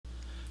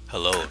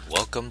Hello and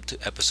welcome to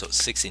episode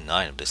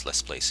 69 of this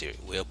Let's Play series.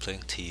 We are playing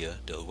Thea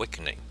the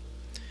Awakening.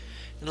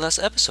 In the last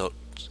episode,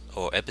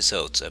 or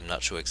episodes, I'm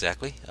not sure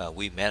exactly,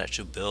 we managed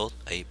to build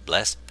a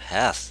blessed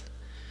path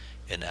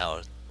in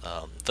our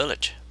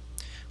village,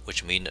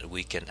 which means that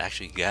we can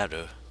actually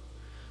gather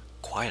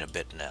quite a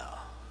bit now.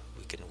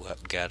 We can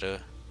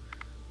gather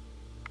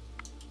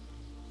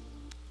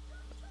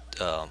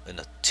in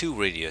a 2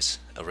 radius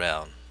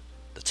around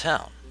the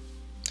town.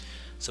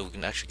 So we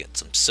can actually get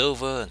some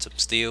silver and some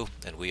steel,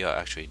 and we are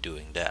actually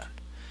doing that,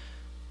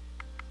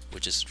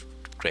 which is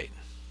great.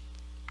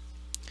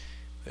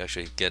 We're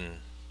actually getting,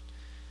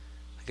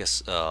 I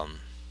guess,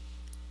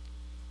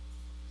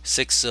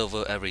 6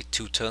 silver every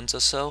 2 turns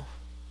or so,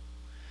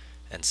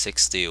 and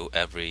 6 steel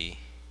every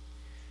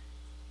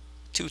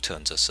 2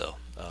 turns or so.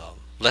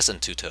 Less than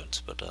 2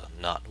 turns, but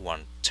not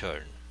 1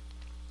 turn.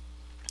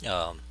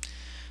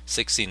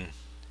 16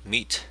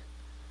 meat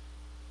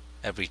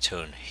every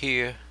turn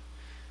here,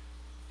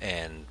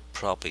 and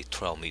probably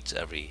 12 meats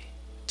every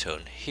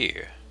turn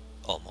here,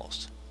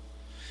 almost,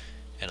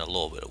 and a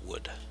little bit of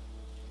wood.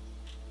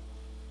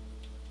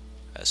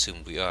 I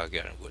assume we are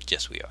getting wood.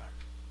 Yes, we are,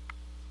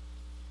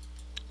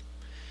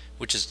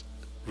 which is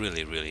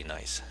really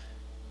nice.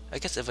 I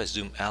guess if I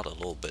zoom out a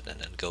little bit and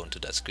then go into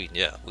that screen,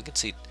 yeah, we can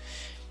see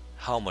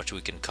how much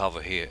we can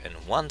cover here,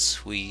 and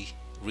once we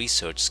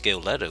research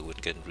scale ladder, we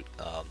can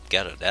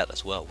gather that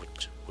as well,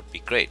 which would be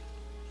great.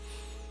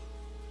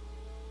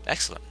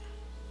 Excellent.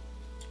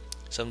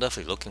 So I'm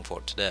definitely looking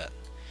forward to that.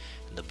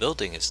 And the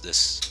building is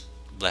this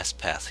blast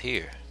path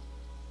here,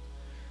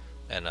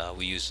 and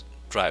we use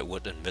dry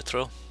wood and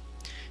mithril,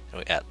 and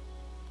we add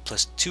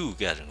 +2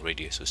 gathering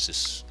radius, which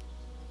is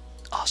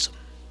awesome.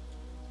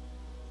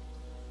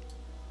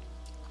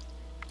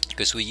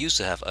 Because we used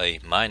to have a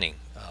mining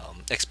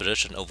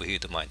expedition over here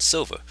to mine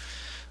silver,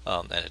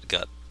 and it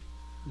got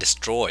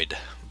destroyed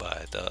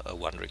by the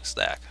wandering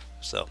stag.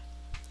 So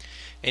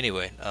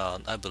anyway,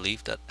 I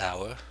believe that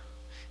our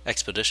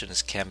expedition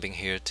is camping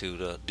here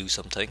to do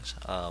some things,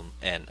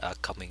 and are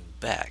coming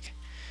back.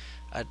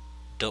 I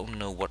don't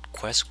know what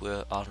quest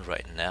we're on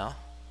right now.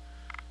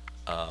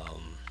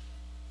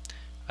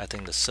 I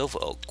think the Silver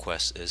Oak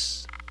quest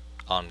is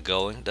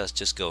ongoing. That's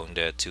just going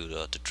there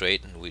to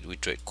trade, and we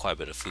trade quite a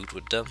bit of food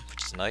with them,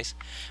 which is nice.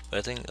 But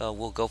I think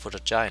we'll go for the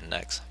giant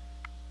next.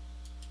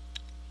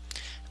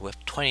 We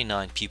have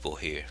 29 people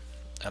here.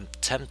 I'm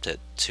tempted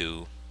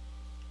to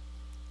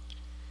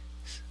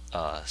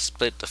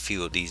split a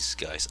few of these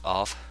guys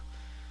off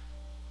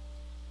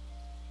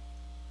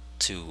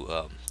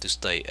to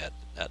stay at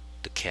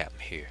the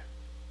camp here.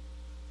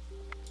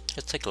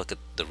 Let's take a look at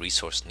the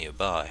resource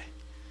nearby.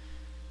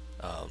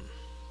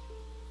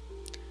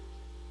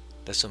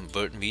 There's some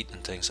bird meat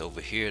and things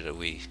over here that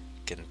we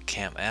can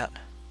camp at.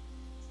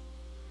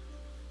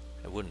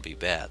 It wouldn't be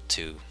bad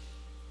to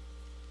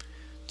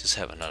just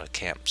have another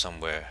camp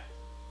somewhere,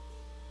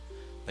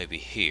 maybe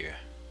here.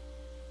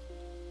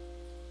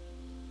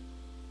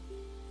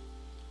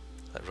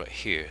 Like right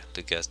here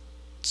to get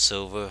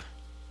silver,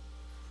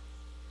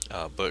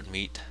 bird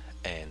meat,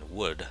 and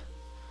wood,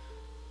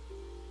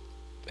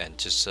 and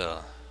just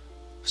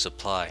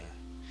supplying,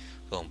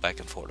 going back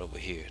and forth over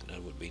here.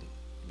 That would be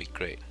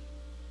great.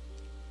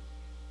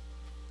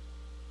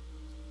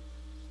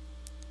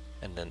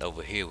 And then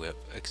over here we have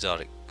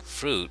exotic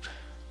fruit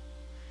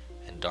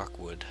and dark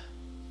wood.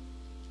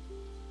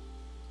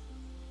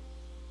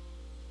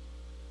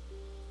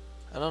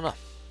 I don't know.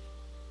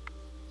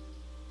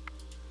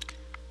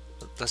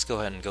 Let's go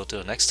ahead and go to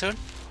the next turn.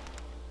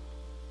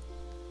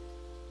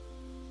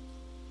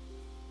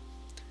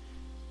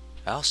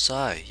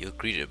 Outside, you're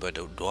greeted by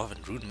the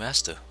Dwarven Rune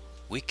Master.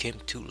 We came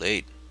too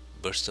late.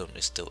 Burstone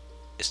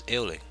is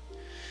ailing.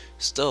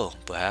 Still,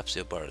 perhaps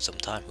you'll borrow some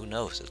time. Who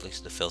knows? At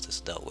least the filth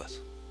is dealt with.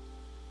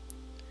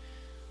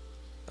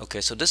 Okay,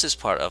 so this is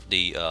part of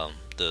the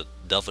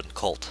Delvin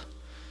cult,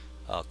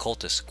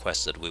 cultist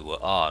quest that we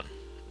were on.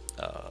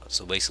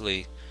 So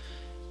basically,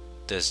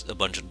 there's a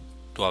bunch of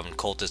Dwarven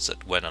cultists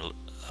that went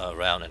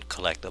around and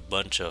collect a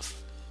bunch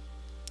of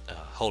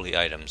holy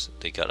items.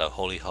 They got a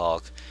holy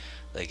hog,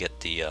 they get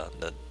the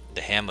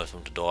hammer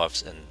from the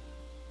dwarves, and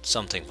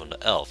something from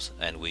the elves,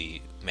 and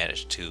we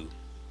managed to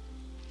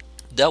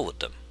deal with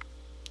them.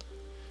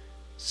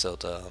 So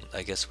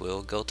I guess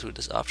we'll go through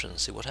this option and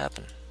see what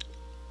happened.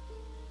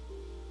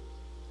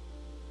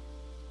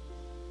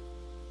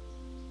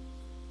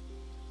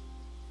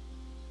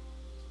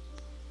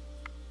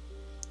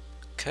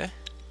 Okay.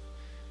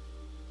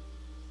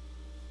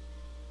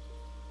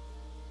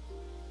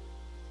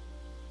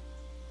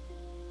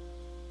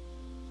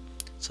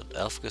 So the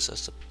elf gives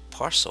us a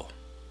parcel.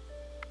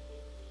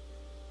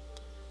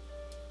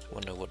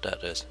 Wonder what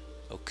that is.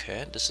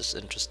 Okay, this is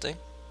interesting.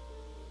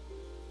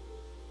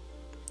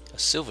 A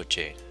silver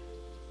chain.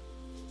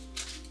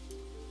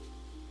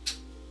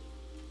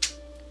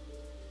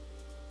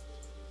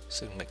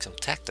 So we can make some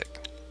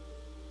tactic.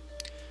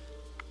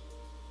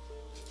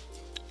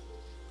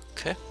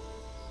 Okay.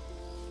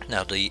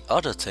 Now the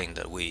other thing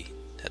that we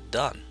had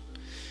done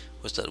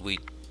was that we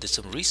did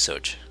some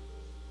research.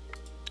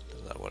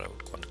 That's not what I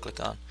want to click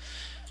on,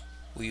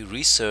 we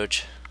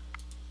research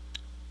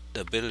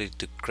the ability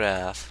to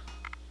craft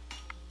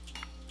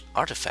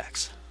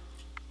artifacts.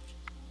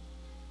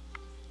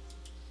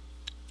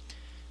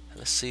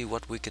 Let's see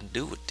what we can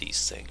do with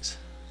these things.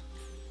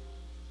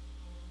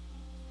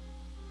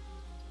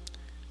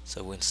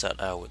 So we can start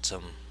out with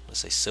some, let's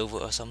say, silver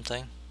or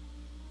something.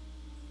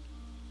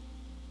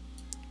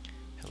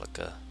 Like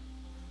a,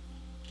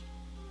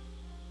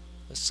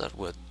 let's start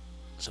with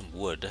some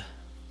wood.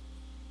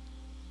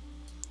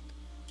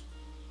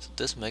 So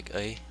this make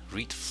a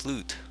reed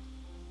flute.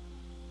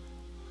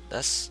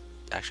 That's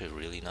actually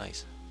really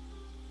nice.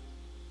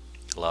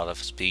 A lot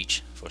of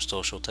speech for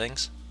social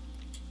things.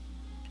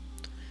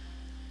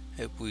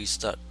 If we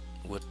start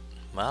with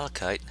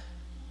malachite,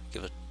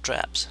 give it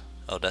traps.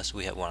 Oh,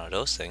 we have one of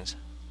those things.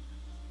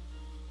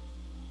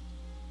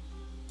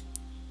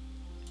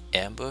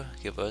 Amber,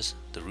 give us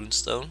the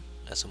runestone.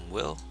 That's some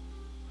will.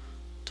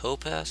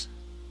 Topaz,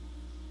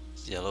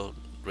 yellow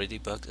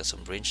ladybug, that's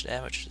some range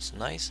damage. It's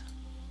nice.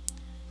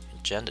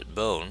 Enchanted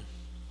bone,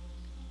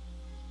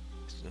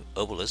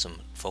 herbalism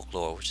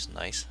folklore, which is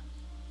nice.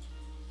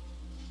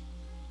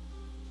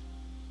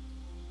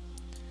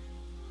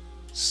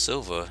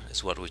 Silver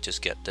is what we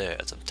just get there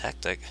as some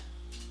tactic.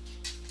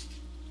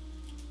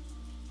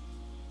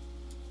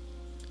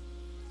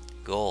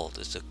 Gold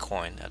is the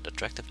coin at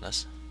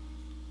attractiveness.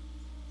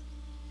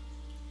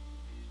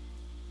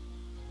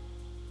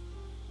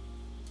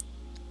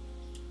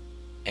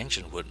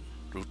 Ancient wood,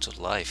 roots of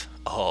life.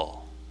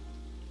 Oh,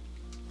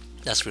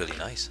 that's really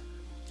nice.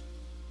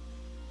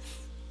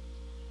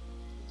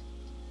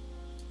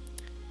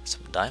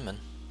 Some diamond.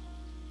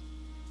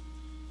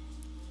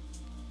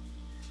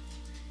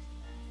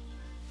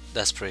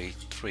 That's pretty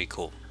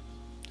cool.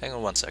 Hang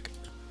on one second.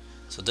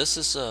 So this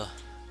is a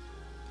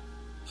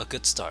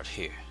good start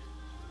here.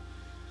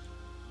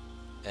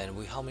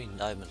 And how many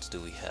diamonds do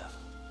we have?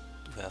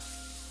 We have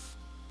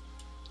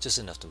just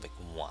enough to make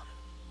one.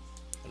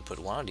 And put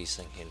one of these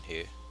things in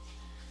here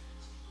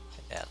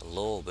and add a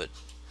little bit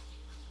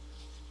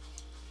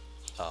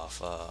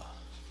of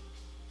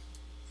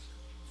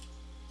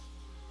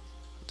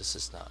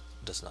this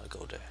does not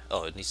go there.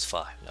 Oh, it needs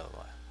 5. Never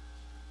mind.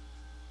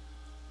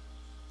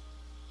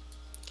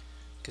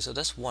 Okay, so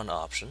that's one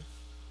option.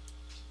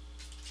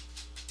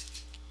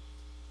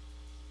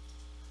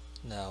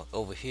 Now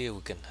over here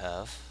we can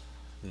have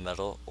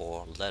metal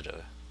or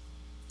leather.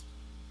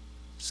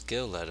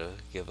 Skill leather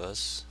give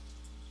us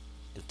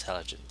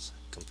intelligence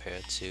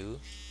compared to,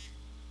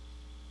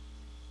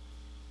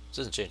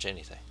 doesn't change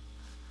anything.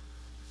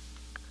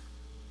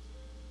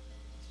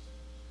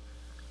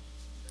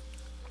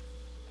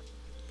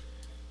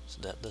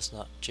 So that does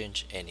not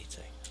change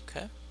anything.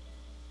 Okay,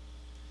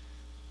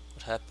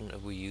 what happens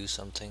if we use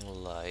something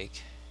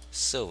like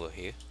silver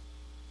here?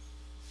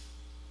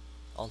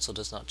 Also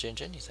does not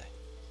change anything.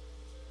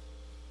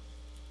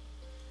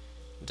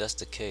 If that's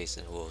the case,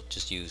 then we'll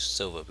just use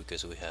silver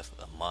because we have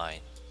a mine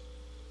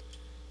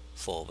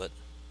full of it.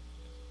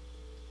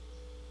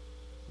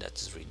 That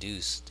just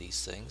reduce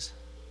these things.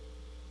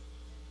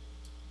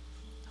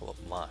 How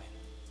about mine?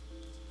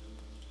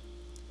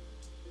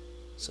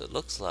 So it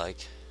looks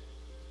like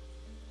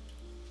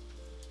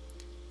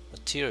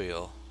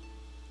material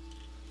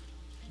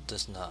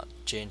does not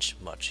change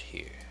much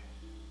here.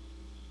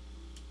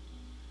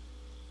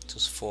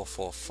 Just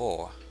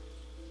 444.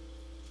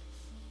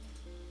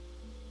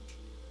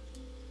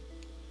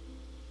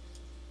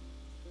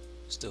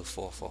 Still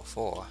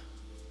 444.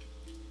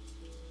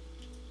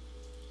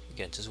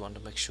 Again, just want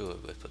to make sure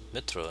we put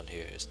mithril in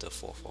here. It's still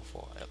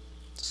 444. Yep.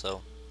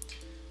 So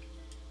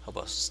how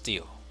about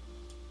steel?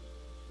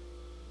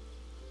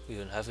 We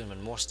even have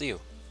even more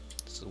steel.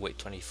 So weight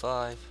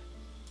 25,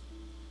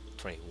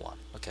 21.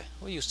 Okay,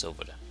 we'll use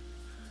silver then.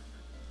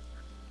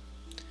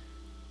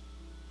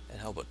 And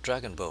how about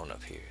dragon bone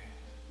up here?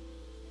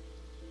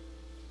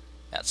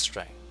 Add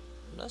strength.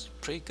 That's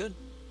pretty good.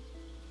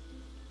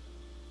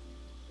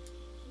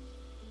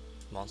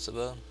 Monster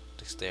bone,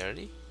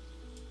 dexterity,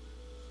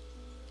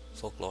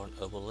 folklore and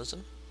herbalism,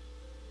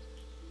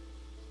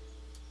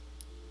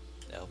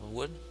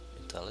 elvenwood,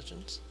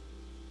 intelligence.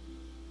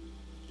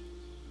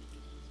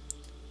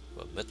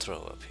 But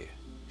mithril up here,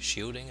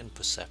 shielding and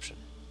perception.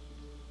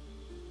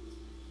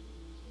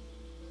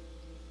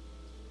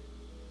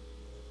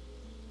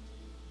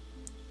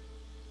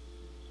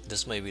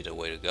 This may be the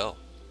way to go.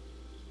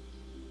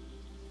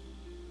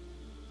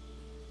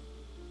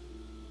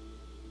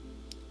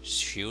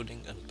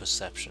 Shielding and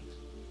perception.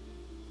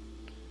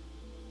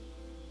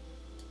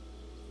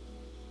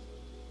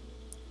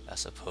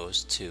 As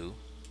opposed to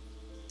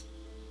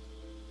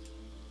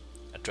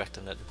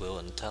attractiveness, will,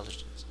 and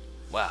intelligence.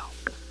 Wow.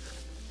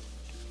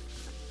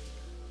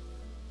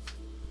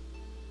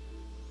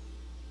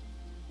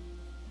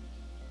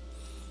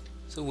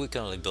 So we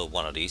can only build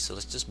one of these, so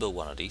let's just build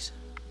one of these.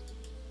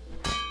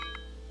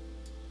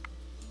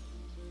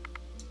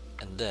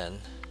 And then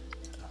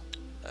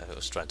I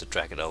was trying to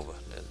drag it over.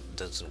 It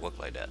doesn't work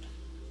like that.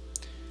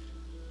 It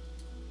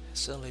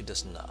certainly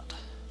does not.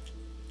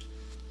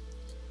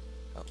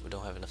 Oh, we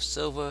don't have enough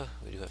silver.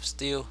 We do have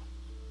steel.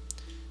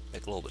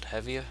 Make it a little bit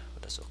heavier,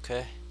 but that's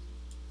okay.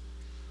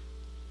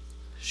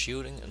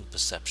 Shooting and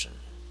perception.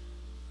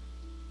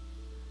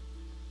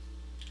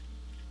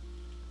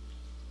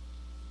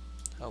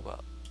 How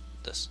about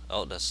this?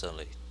 Oh, that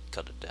certainly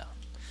cut it down.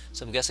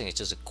 So I'm guessing it's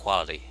just the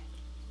quality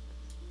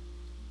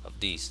of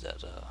these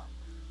that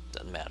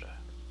matter.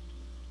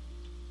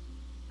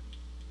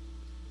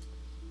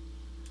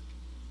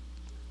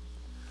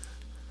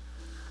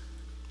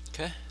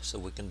 Okay, so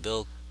we can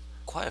build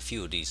quite a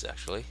few of these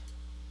actually.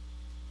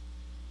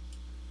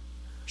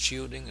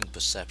 Shielding and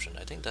perception.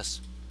 I think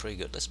that's pretty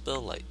good. Let's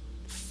build like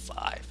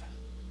 5.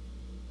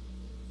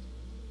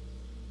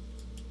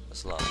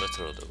 That's a lot of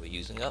literal that we're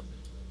using up.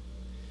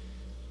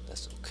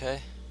 That's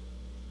okay.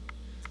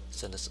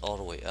 Send this all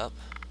the way up.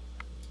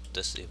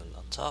 This even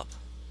on top.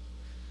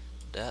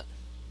 That.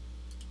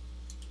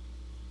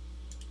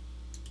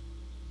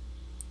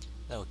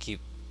 Now we'll keep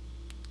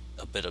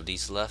a bit of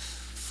these left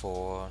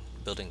for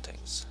building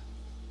things.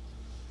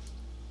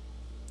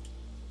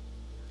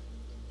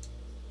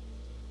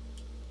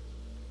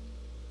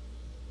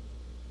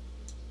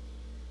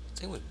 I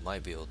think we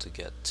might be able to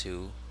get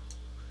 2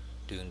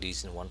 doing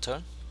these in one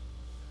turn.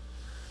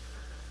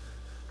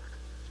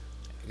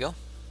 There we go.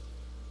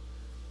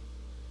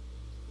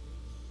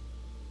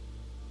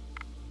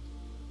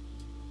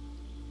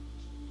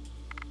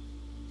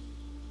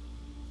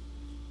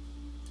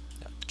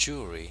 Now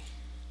jewelry.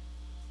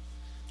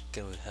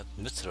 Can we have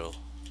mithril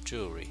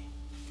jewelry?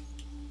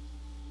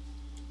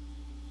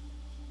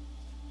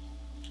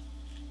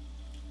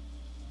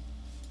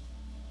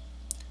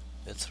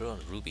 Mithril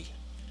and ruby.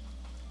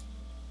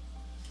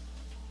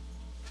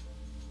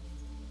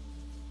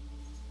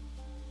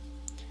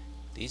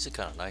 These are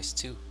kind of nice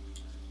too.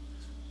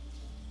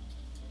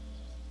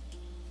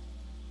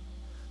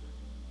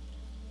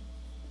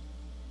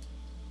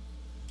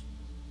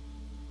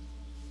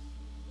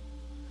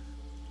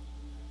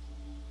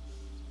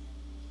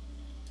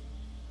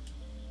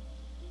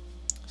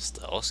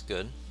 Stealth's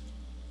good.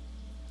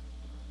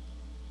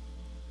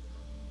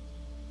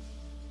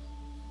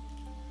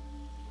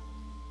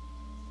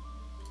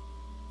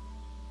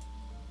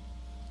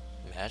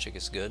 Magic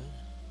is good.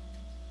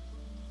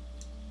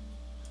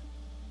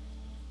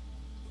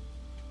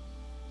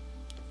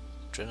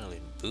 Adrenaline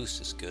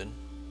boost is good.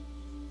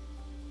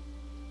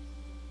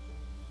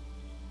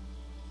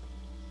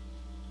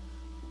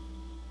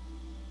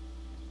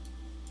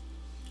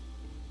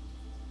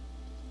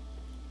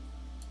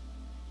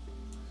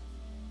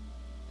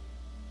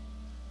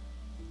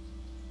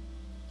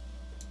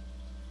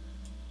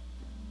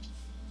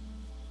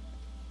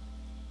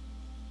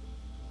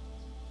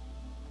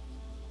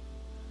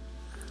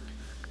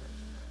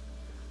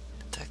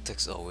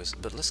 Tactics always,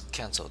 but let's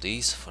cancel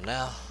these for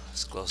now.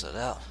 Let's close that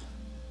out.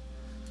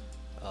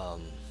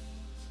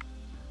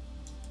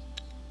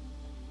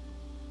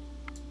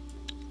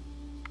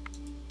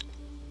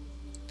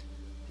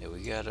 Here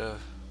we got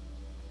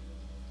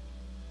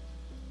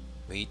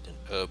meat and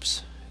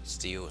herbs,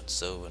 steel and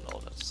silver and all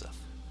that stuff.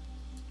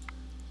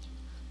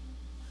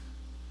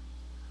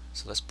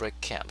 So let's break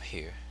camp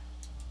here.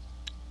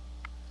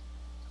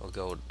 We'll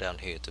go down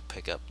here to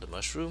pick up the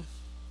mushroom.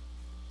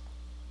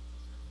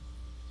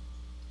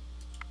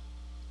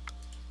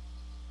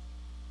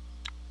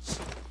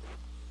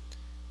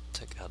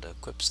 Take out the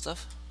equip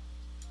stuff.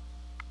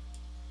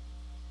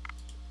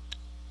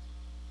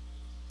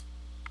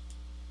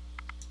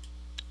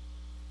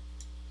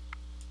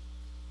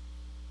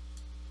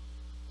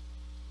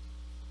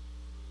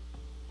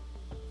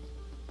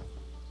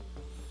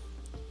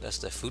 That's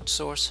the food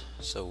source,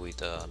 so we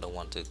don't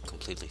want to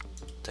completely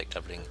take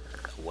everything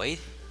away.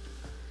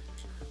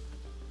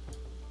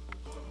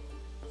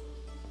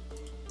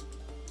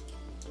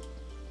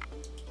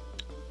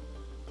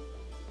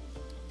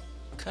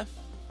 Okay.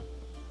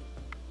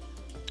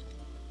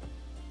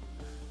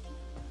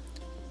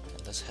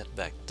 And let's head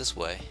back this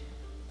way.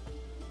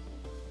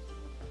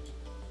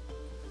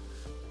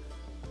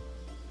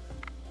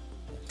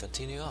 And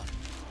continue on.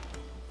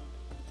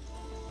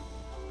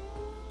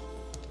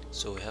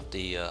 So we have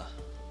the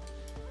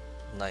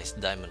nice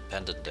diamond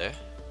pendant there.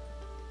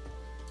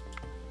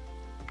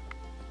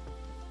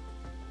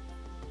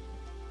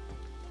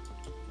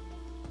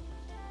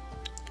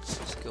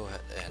 Let's go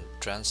ahead and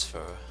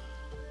transfer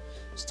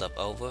stuff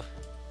over.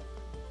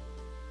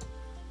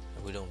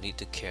 We don't need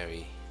to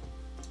carry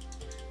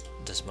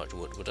this much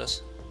wood with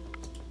us.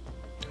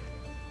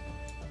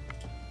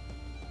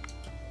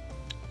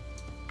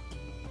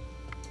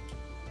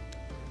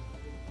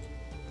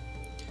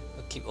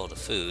 We'll keep all the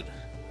food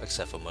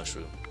except for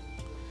mushroom.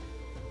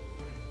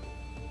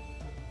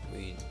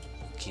 We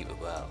keep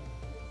about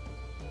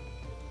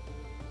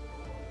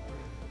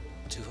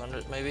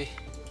 200 maybe.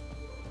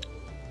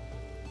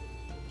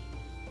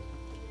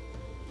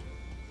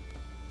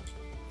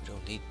 We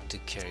don't need to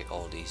carry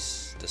all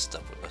this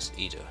stuff with us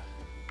either.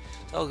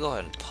 So I'll go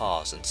ahead and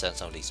pause and send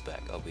some of these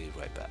back. I'll be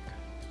right back.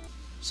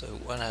 So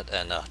we went ahead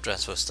and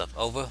transfer stuff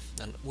over,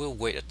 and we'll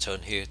wait a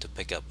turn here to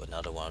pick up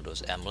another one of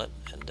those amulet,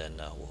 and then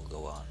we'll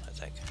go on, I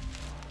think.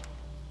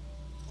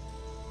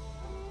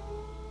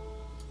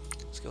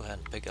 go ahead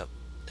and pick up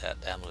that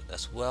amulet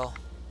as well.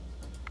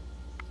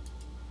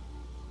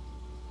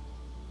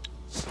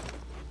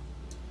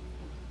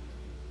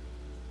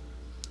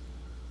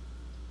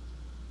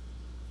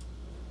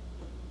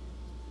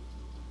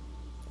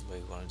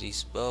 Maybe one of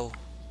these bow.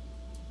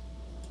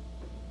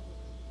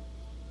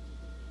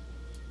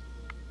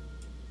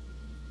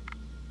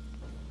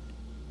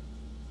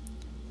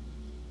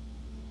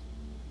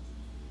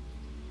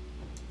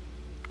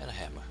 And a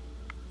hammer.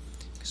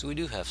 Because we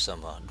do have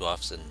some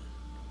dwarfs and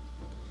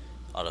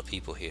other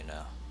people here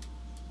now.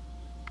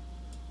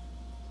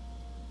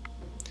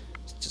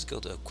 Let's just go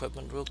to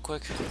equipment real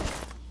quick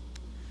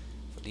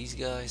for these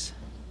guys.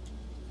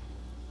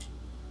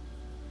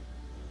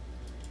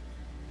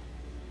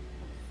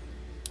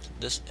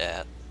 This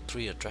add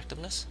 3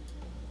 attractiveness.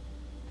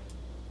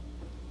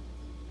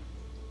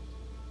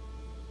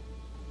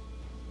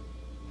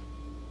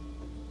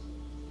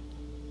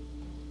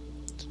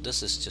 So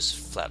this is just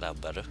flat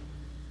out better.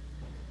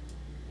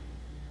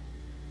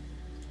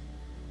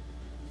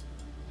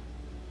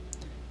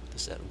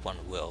 This add 1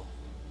 will.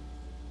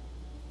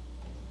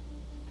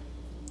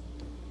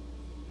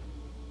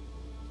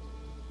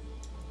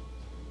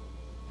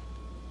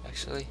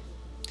 Actually,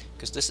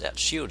 because this adds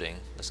shielding,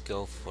 let's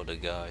go for the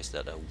guys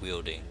that are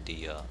wielding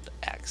the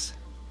axe,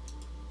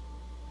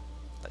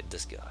 like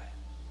this guy.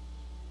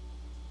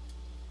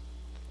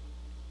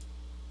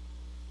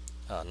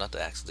 Not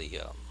the axe, the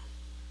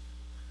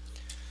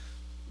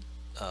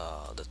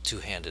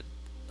two-handed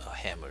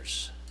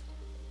hammers.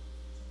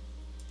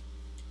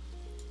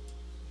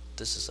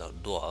 This is our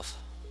dwarf.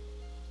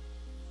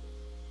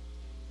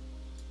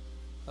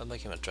 I'll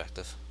make him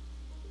attractive.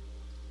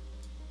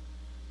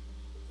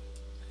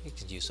 He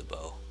could use a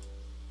bow.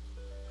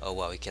 Oh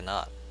wow, he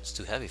cannot. It's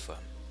too heavy for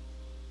him.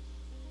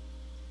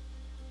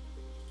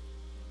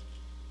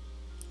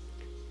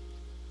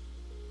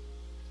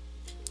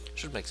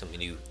 Should make some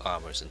new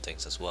armors and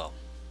things as well.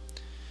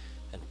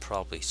 And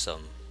probably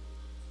some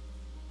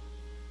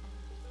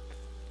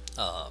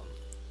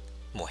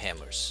more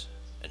hammers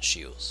and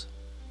shields.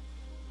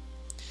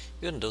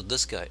 Even though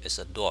this guy is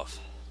a dwarf,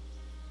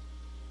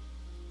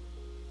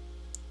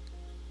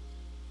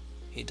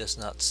 he does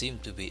not seem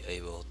to be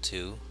able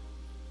to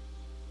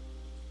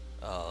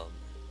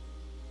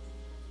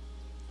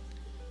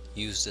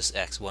use this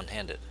axe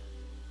one-handed.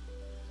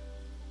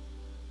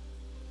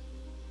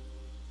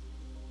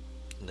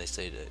 They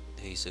say that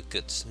he's a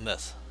good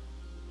smith.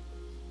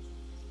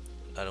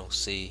 I don't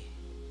see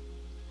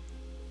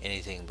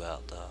anything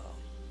about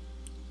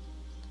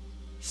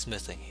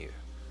smithing here.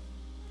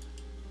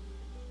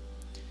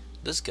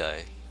 This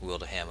guy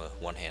wields a hammer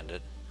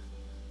one-handed.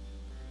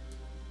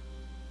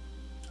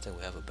 I think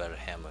we have a better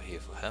hammer here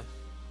for him.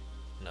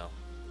 No.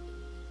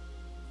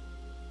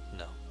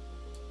 No.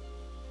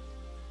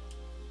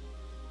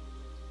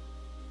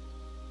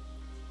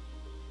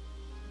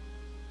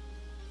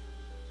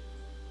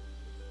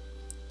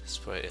 This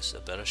probably is a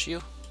better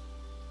shield.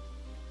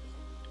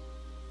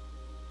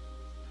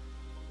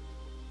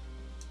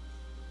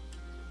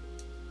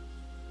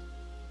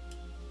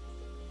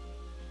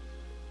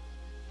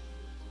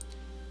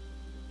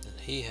 And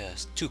he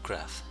has 2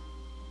 craft.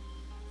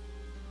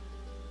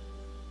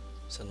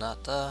 So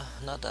not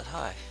that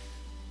high.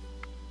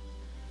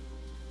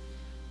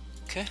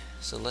 Okay,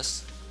 so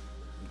let's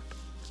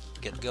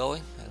get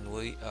going, and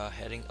we are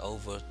heading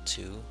over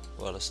to,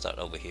 well, let's start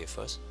over here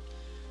first.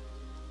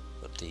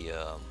 But the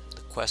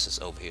quest is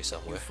over here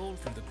somewhere. You fall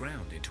from the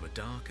ground into a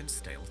dark and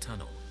stale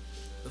tunnel.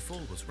 The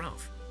fall was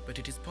rough, but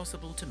it is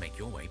possible to make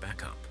your way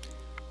back up.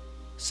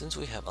 Since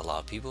we have a lot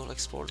of people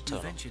explore the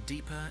tunnel, You venture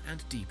deeper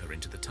and deeper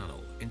into the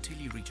tunnel until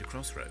you reach a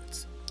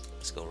crossroads.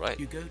 let's go right.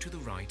 You go to the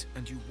right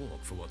and you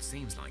walk for what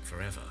seems like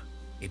forever.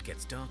 It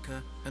gets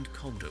darker and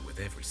colder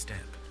with every step.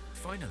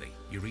 Finally,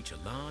 you reach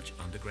a large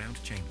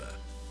underground chamber.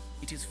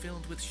 It is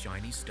filled with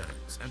shiny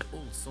stones and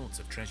all sorts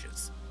of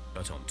treasures.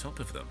 But on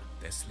top of them,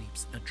 there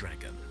sleeps a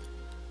dragon.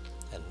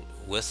 And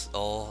with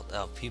all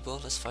our people,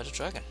 let's fight a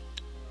dragon.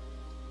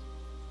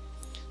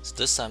 So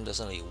this time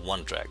there's only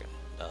 1 dragon.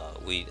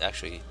 We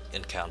actually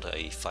encounter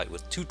a fight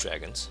with 2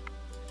 dragons,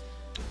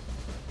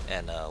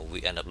 and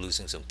we end up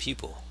losing some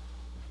people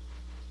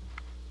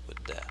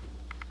with that.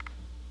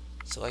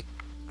 So I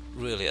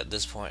really, at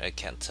this point, I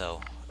can't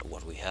tell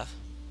what we have.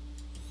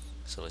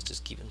 So let's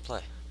just keep in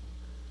play.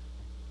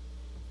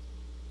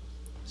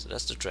 So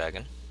that's the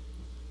dragon.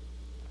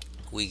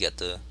 We get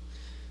to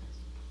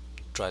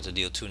try to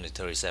deal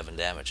 237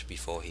 damage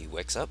before he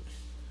wakes up.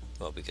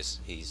 Well, because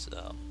he's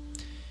a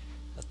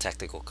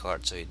tactical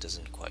card, so he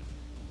doesn't quite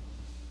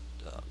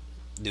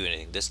do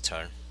anything this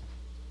turn,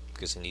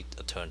 because he needs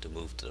a turn to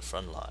move to the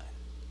front line.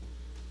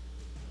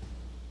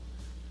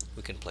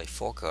 We can play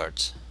 4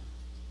 cards.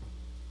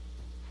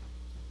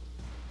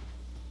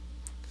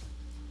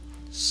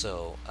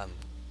 So I'm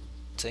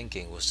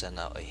thinking we'll send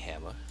out a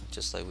hammer,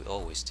 just like we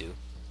always do.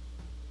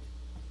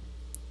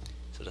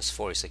 So that's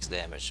 46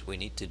 damage. We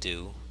need to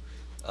do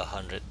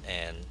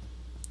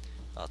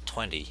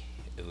 120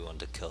 if we want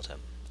to kill him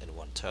in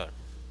 1 turn.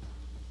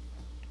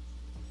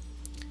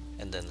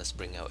 And then let's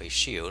bring out a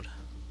shield.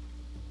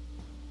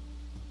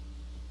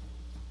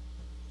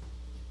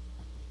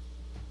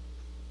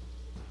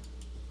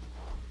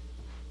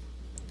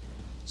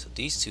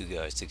 these two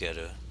guys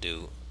together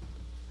do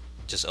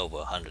just over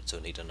 100, so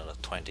we need another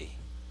 20.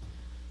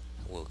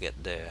 We'll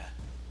get there.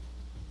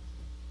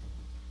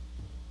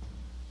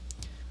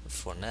 But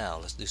for now,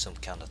 let's do some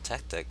counter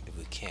tactic if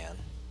we can.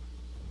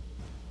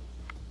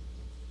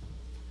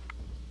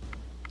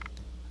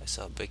 I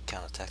saw a big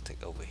counter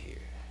tactic over here.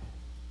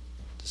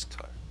 This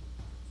card.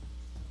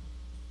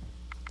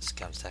 This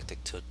counter tactic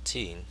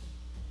 13.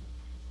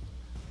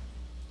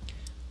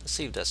 Let's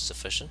see if that's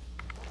sufficient.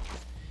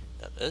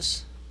 That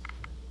is.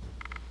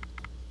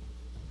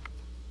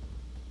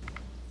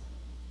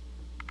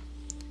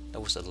 That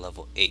was at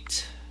level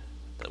 8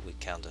 that we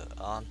counted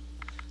on.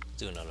 Let's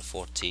do another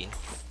 14.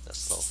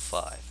 That's level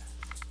 5.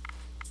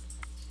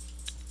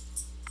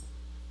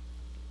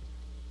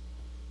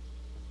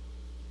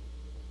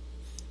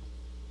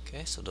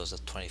 Okay, so those are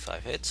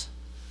 25 hits.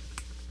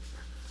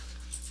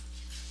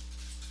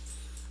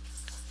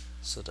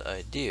 So the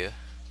idea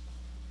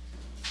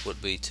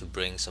would be to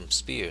bring some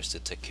spears to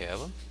take care of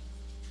them.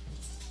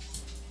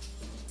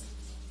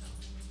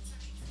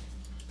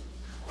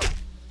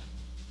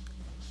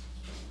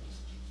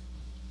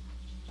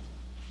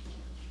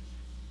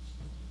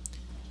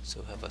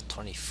 So we have a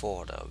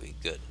 24, that would be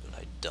good, but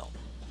I don't.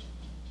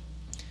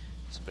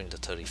 Let's bring the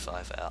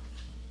 35 out.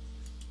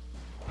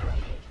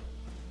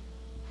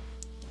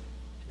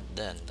 And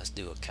then let's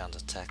do a counter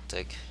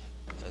tactic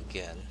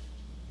again.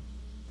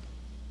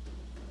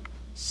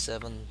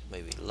 7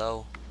 maybe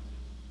low.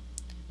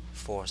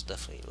 4 is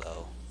definitely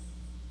low.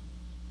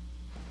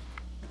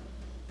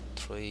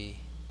 3,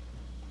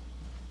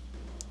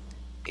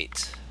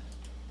 8.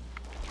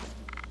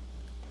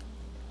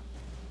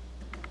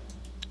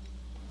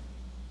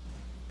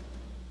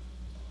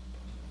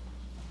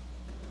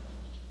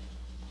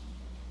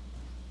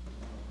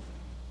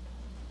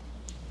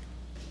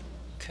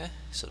 Okay,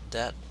 so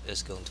that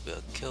is going to be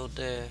a kill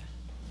there.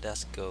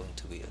 That's going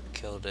to be a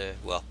kill there.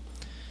 Well,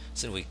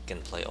 since we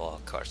can play all our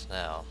cards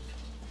now,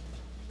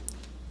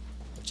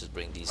 let's just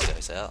bring these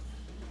guys out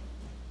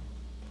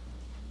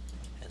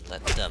and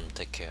let them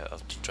take care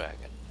of the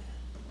dragon.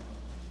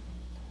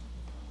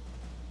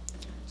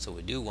 So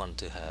we do want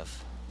to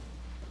have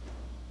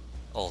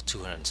all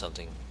 200 and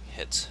something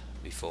hits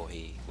before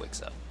he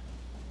wakes up.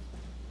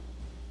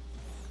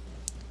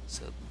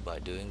 So by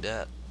doing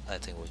that, I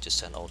think we'll just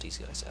send all these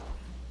guys out.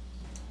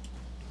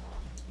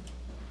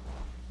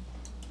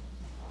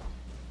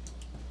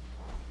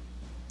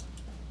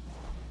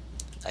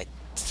 I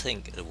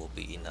think it will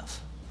be enough.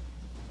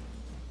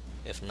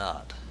 If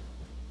not,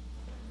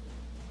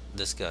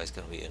 this guy's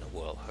gonna be in a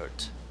world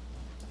hurt.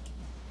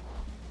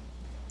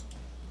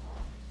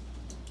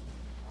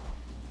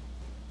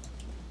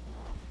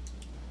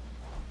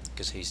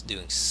 Because he's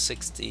doing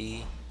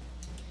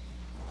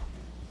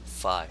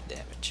 65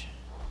 damage.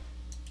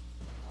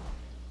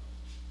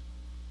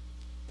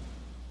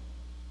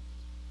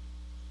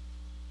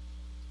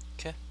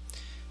 Okay,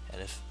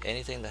 and if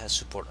anything that has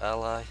support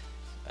ally,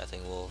 I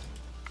think we'll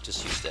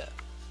just use that.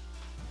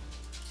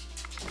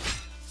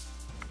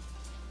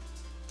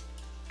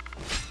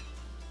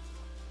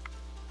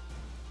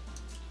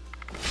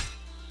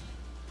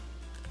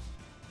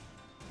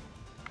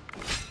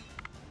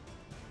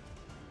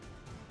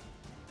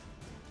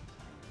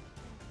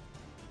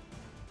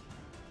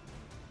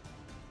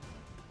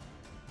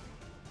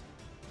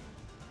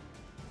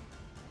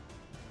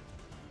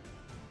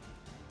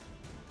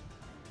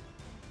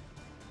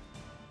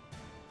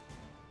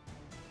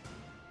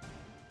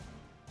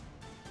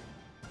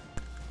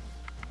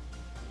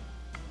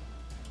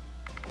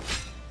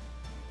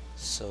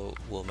 So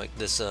we'll make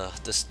this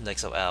this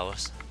next of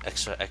ours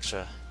extra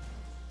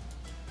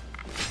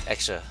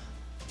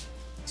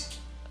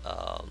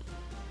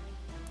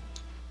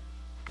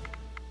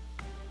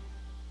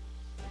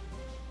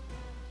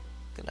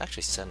can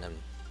actually send him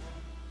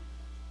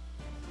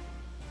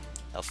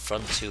up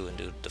front too and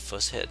do the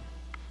first hit.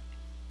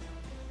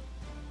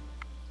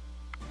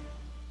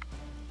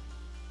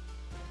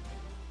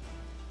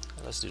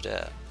 Let's do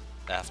that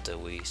after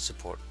we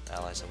support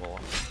allies some more.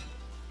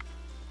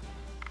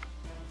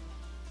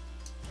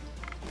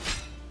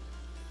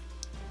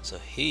 So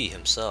he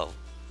himself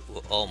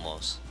will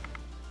almost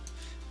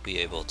be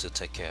able to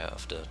take care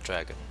of the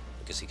dragon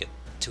because he get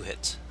 2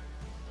 hits.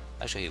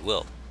 Actually, he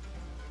will.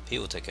 He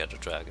will take care of the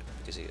dragon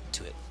because he get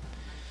 2 hits.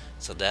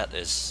 So that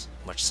is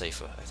much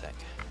safer, I think.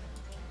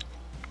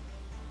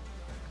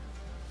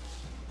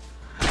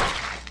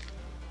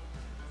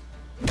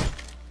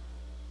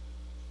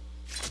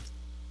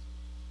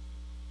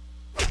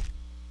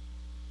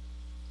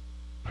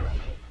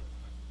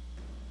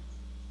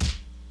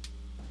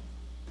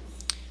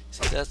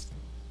 See, that's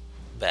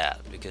bad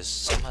because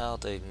somehow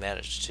they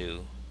managed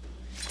to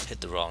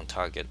hit the wrong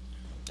target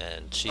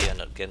and she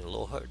ended up getting a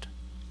little hurt.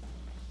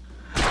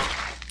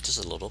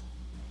 Just a little,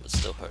 but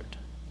still hurt.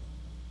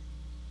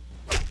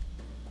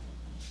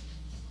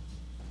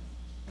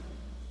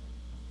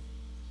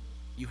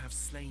 You have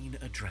slain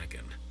a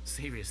dragon.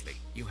 Seriously,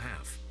 you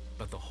have.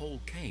 But the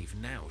whole cave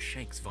now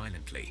shakes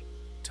violently.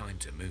 Time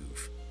to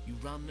move. You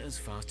run as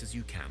fast as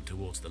you can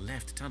towards the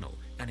left tunnel,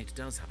 and it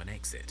does have an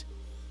exit.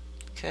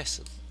 Okay,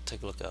 so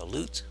take a look at our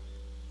loot.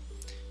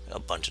 A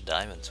bunch of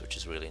diamonds, which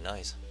is really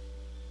nice.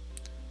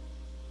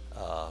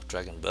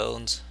 Dragon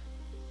bones.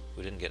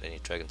 We didn't get any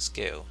dragon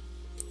scale.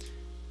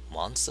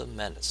 Monster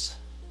menace.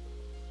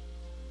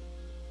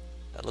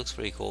 That looks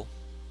pretty cool.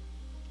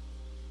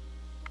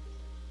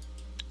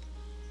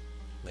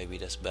 Maybe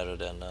that's better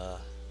than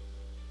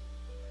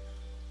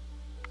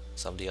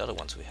some of the other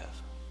ones we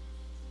have.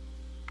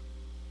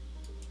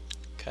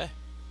 Okay.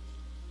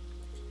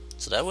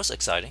 So that was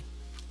exciting.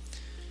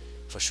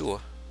 For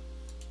sure.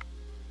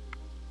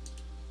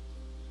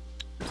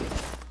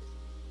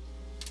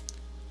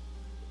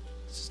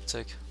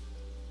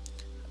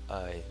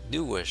 I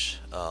do wish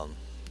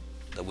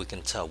that we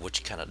can tell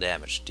which kind of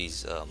damage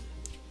these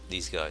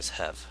guys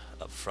have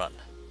up front.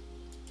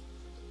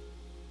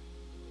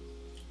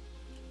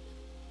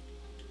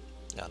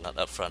 Yeah, not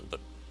up front, but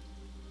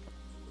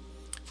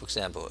for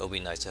example, it'll be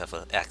nice to have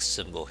an axe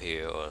symbol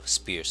here or a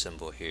spear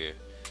symbol here,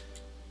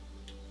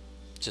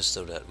 just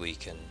so that we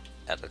can,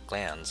 at a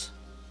glance,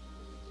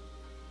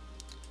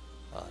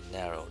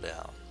 narrow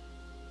down.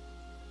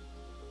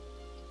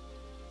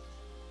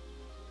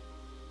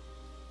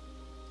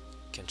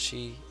 Can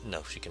she?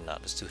 No, she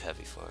cannot. It's too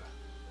heavy for her.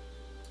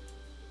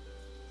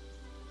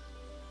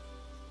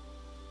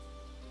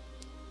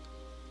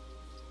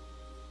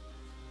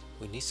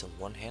 We need some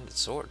one-handed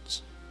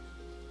swords.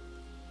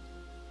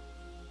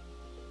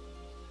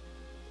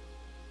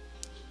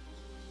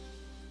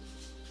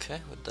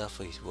 Okay, we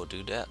definitely will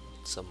do that.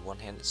 Some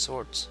one-handed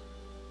swords.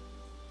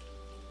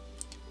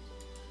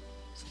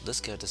 So this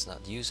guy does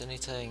not use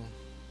anything.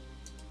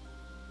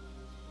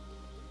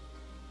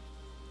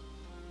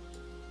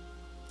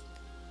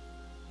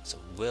 Some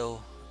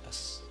will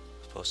as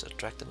opposed to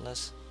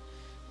attractiveness.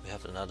 We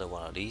have another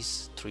one of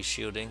these, 3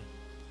 shielding.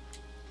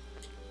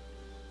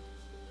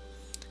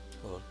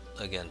 We'll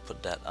again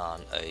put that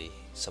on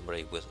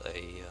somebody with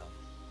a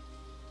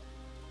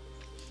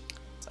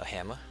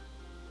hammer.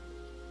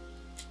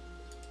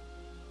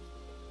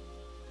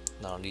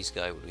 Now this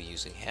guy would be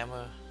using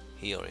hammer.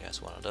 He already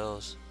has one of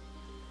those.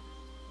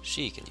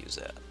 She can use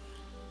that.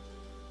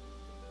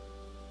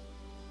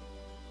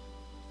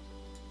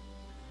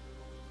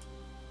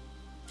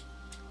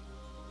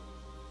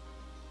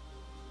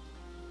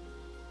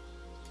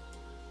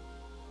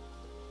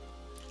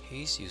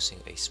 He's using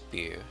a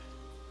spear.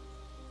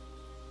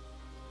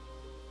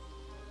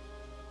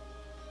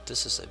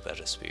 This is a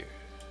better spear.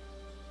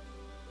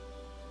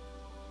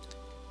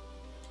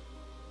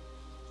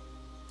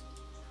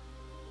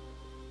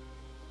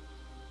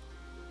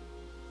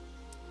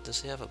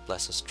 Does he have a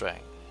blessed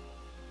strength?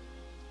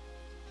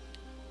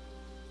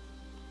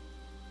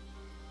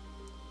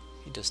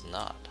 He does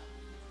not.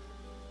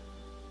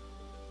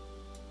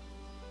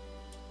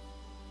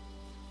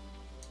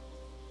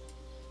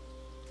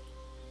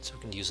 So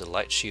we can use a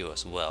light shield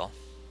as well.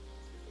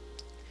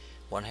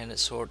 One-handed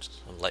sword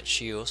and light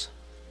shields.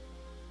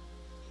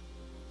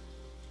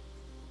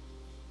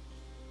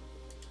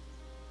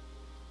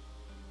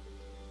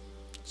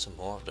 Some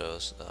more of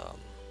those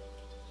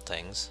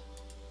things.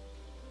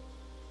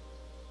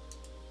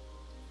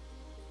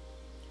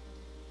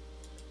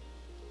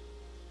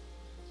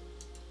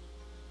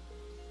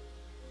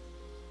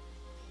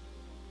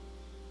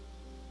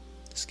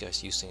 This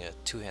guy's using a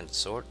two-handed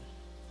sword.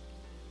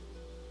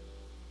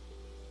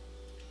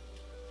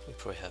 We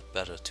probably have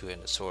better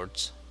two-handed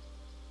swords.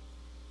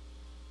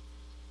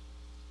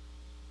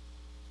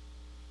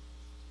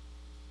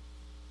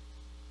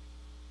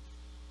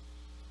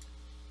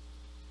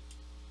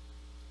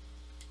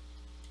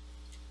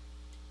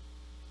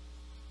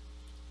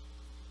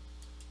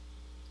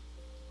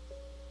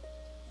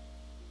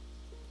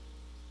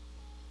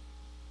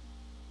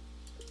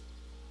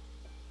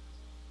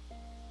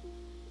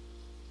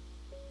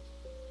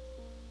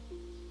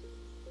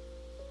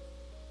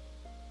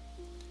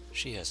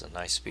 She has a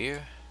nice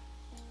spear.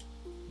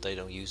 They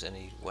don't use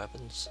any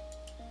weapons.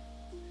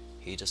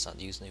 He does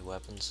not use any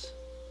weapons.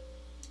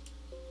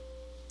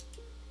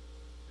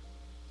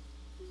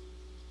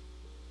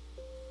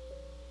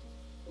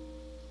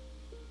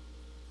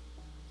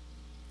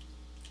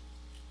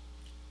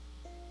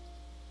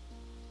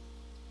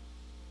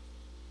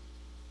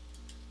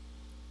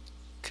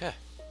 Okay.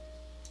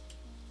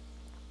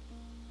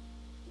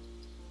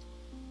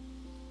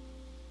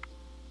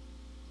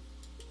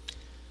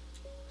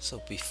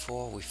 So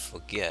before we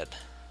forget,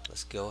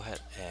 let's go ahead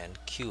and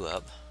queue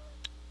up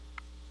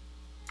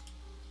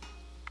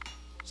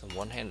some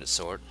one-handed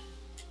sword.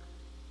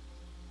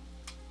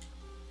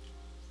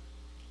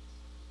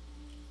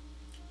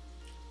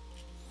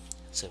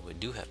 So we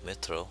do have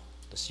mithril.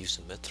 Let's use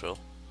some mithril.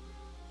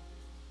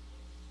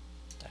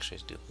 Actually,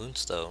 let's do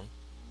moonstone,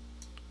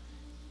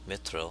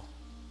 mithril.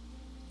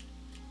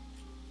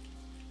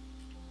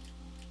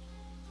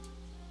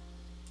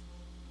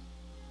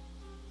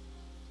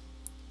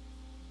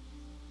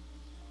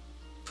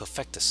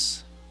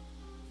 Perfectus.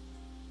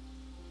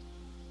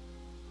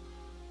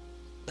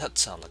 That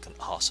sounds like an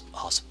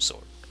awesome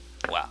sword.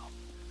 Wow.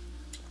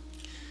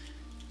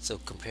 So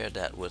compare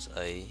that with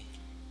the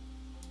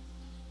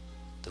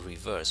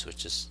reverse,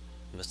 which is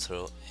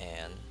mithril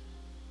and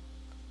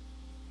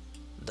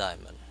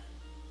diamond.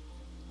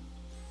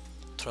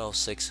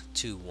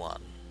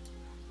 12,621.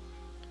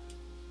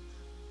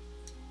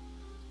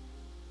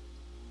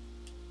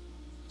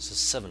 This is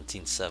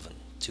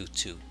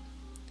 17,722.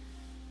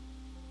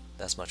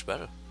 That's much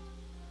better.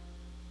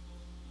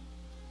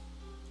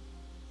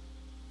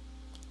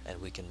 And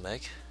we can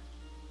make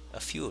a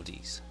few of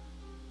these.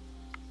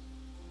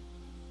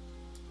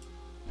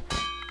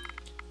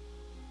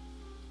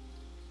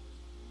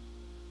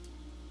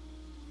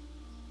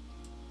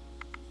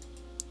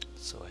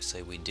 So I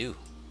say we do.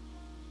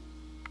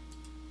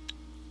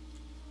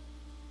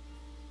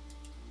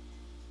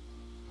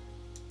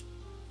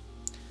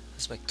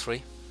 Let's make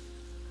 3.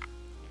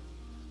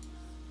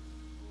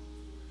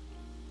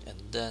 And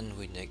then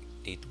we need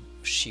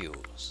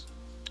shields.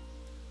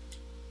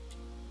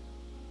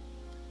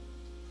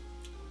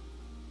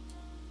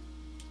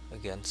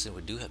 Again, since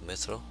we do have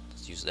mithril,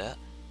 let's use that.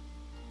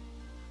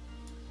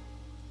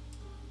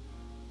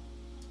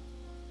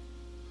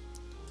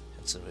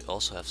 And since we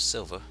also have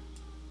silver,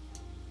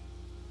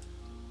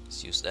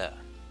 let's use that.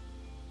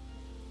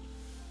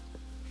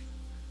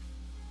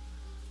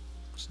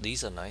 So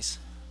these are nice.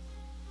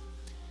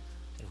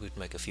 And we'd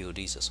make a few of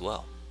these as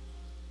well.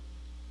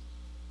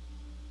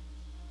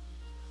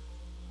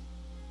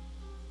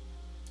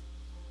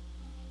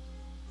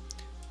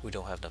 We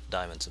don't have enough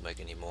diamonds to make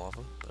any more of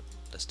them, but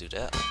let's do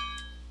that.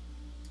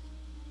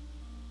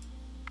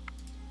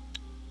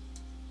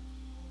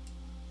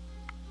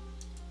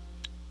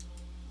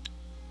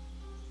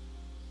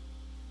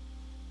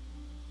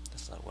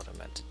 That's not what I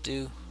meant to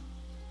do.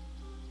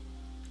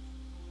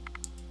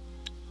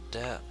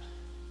 That.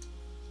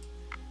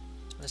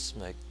 Let's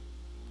make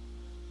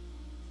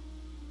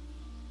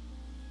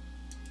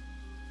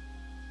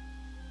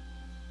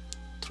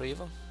 3 of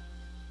them.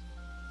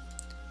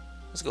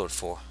 Let's go with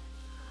 4.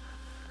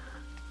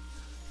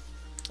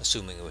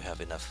 Assuming we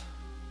have enough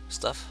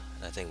stuff,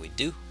 and I think we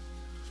do.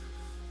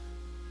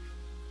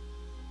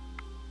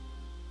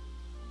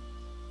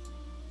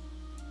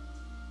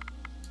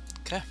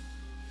 Okay,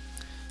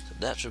 so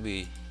that should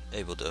be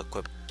able to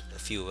equip a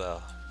few of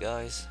our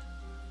guys.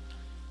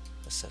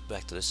 Let's head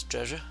back to this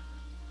treasure.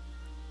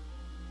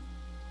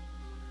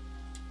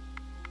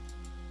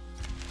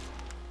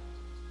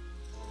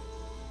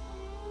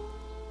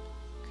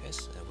 Okay,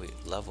 so we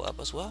level up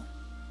as well.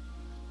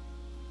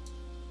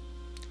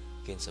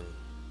 Gain some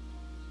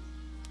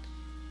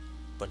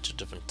bunch of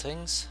different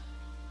things.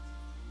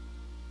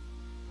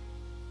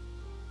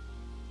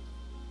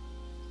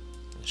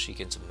 And she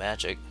gains some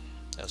magic.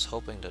 I was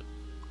hoping that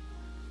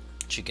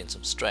she gains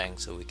some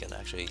strength so we can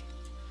actually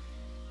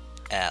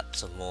add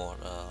some more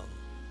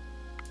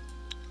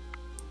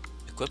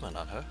equipment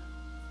on her.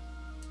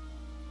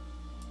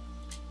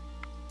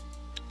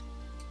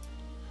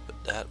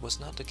 But that was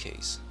not the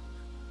case.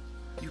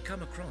 You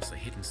come across a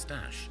hidden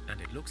stash, and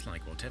it looks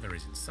like whatever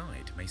is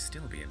inside may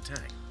still be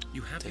intact.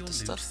 You have Take your the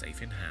loot stuff.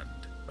 safe in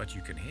hand, but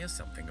you can hear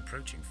something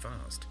approaching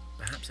fast.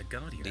 Perhaps a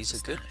guardian These of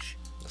are the good. stash.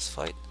 Let's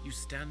fight. You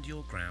stand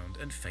your ground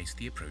and face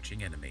the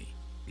approaching enemy.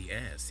 The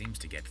air seems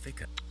to get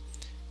thicker.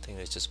 I think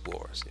it's just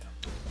boars, yeah.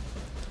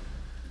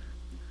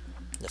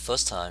 The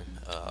first time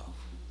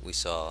we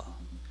saw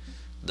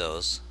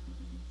those,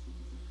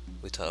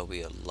 we thought it would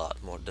be a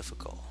lot more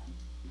difficult.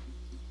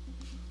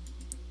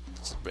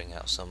 Let's bring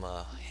out some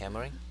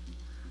hammering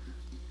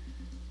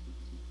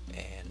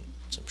and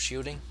some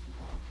shooting.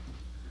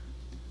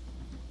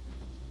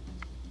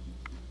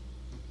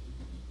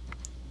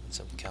 And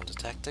some counter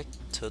tactic.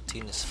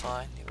 13 is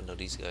fine, even though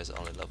these guys are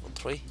only level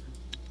 3.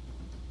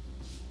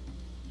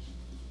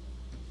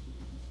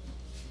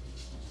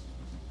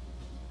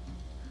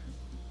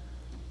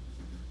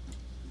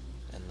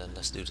 And then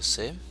let's do the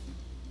same.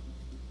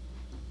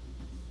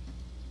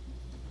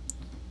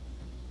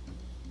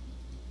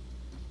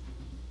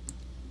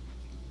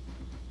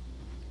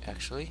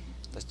 Actually,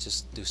 let's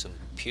just do some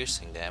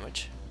piercing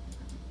damage.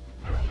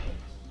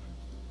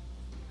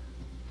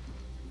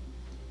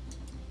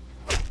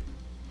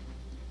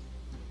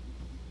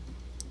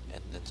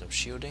 And then some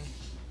shooting.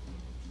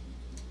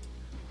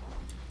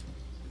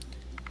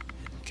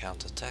 And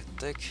counter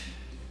tactic.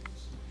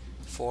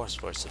 4 is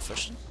very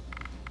sufficient.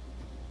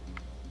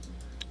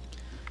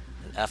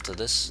 And after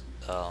this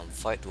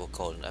fight, we'll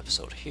call an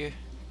episode here,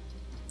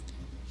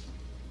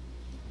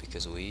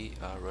 because we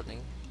are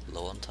running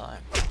low on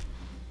time.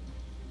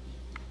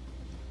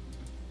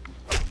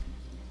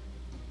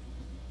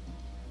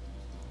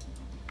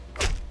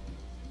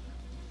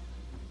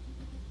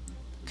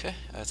 Okay,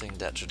 I think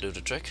that should do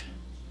the trick.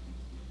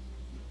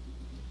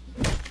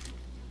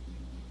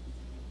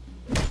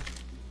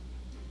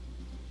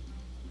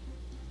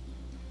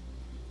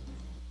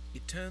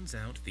 It turns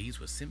out these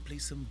were simply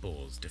some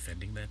boars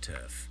defending their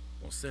turf,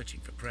 or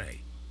searching for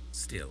prey.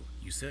 Still,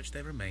 you search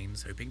their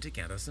remains, hoping to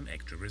gather some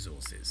extra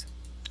resources.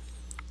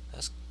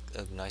 That's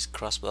a nice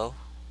crossbow.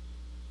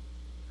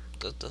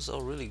 That's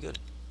all really good.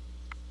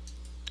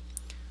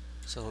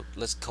 So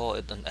let's call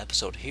it an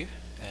episode here,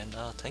 and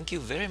thank you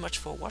very much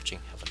for watching.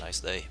 Have a nice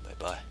day. Bye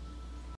bye.